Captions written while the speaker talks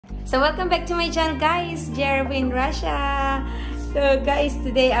So welcome back to my channel, guys. Jeremy in Russia. So guys,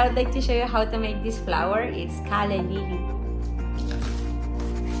 today I would like to show you how to make this flower. It's calla lily.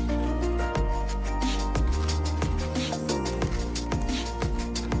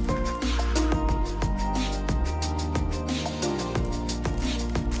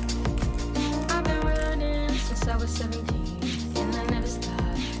 I've been running since I was 17, and I never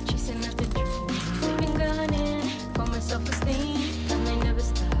stopped chasing after dreams. I've been gunning for my self-esteem, and they never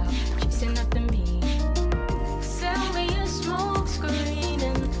stop chasing after me. Sell me a smoke screen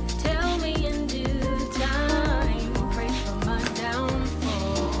and tell me in due time. Pray for my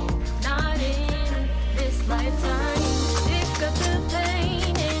downfall, not in this lifetime. Pick up the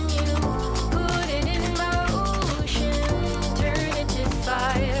pain and you put it in motion, turn it to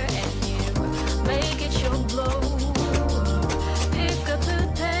fire and you make it your glow. Pick up the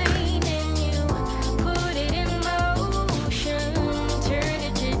pain and you put it in motion, turn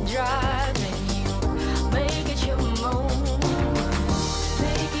it to drive and you make it your moan.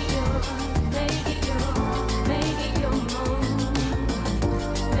 Make it your, make it your, make it your moan.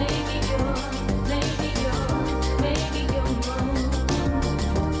 Make it your, make it your, make it your moan.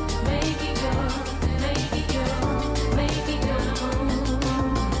 Make it your, make it your, make it your moan.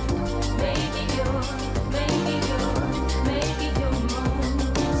 Make it your, make it your, make it your moan.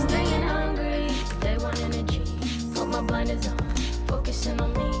 Staying hungry, they want energy. Put my blinders on, focusing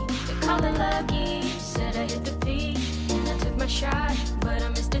on me. They call it lucky, said I hit the peak, and I took my shot, but I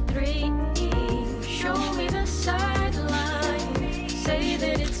missed a three. Show me the sideline, say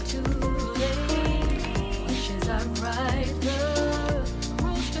that it's too late. Watch as I write the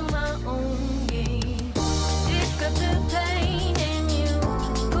rules to my own game. Pick up the pain and you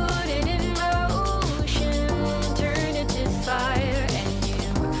put it in motion, turn it to fire and you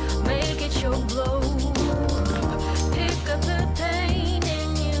make it your glow. Pick up the pain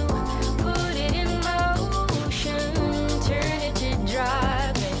and you put it in motion, turn it to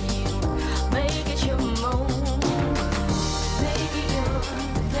drive and you make it your moan. Make it your,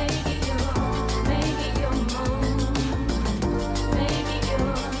 make it your, make it your moan. Make it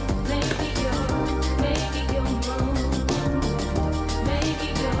your, make it your, make it your moan. Make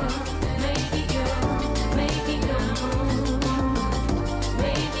it your, make it your, make it your moan.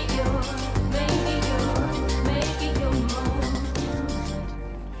 Make it your, make it your, make it your moan.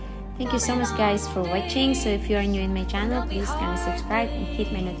 Thank you so much, guys, for watching. So if you are new in my channel, please kindly subscribe and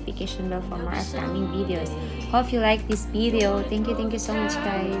hit my notification bell for more upcoming videos. Hope you like this video. Thank you so much,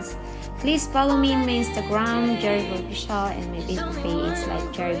 guys. Please follow me in my Instagram, Jerry Official, and my Facebook page. It's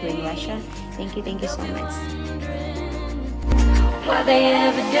like Jerry in Russia. Thank you so much. Why they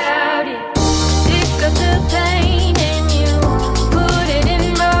ever doubt it? Pick up the pain and you put it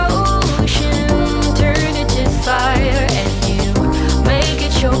in motion, turn it to fire and you make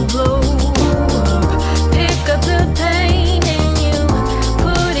it your glow.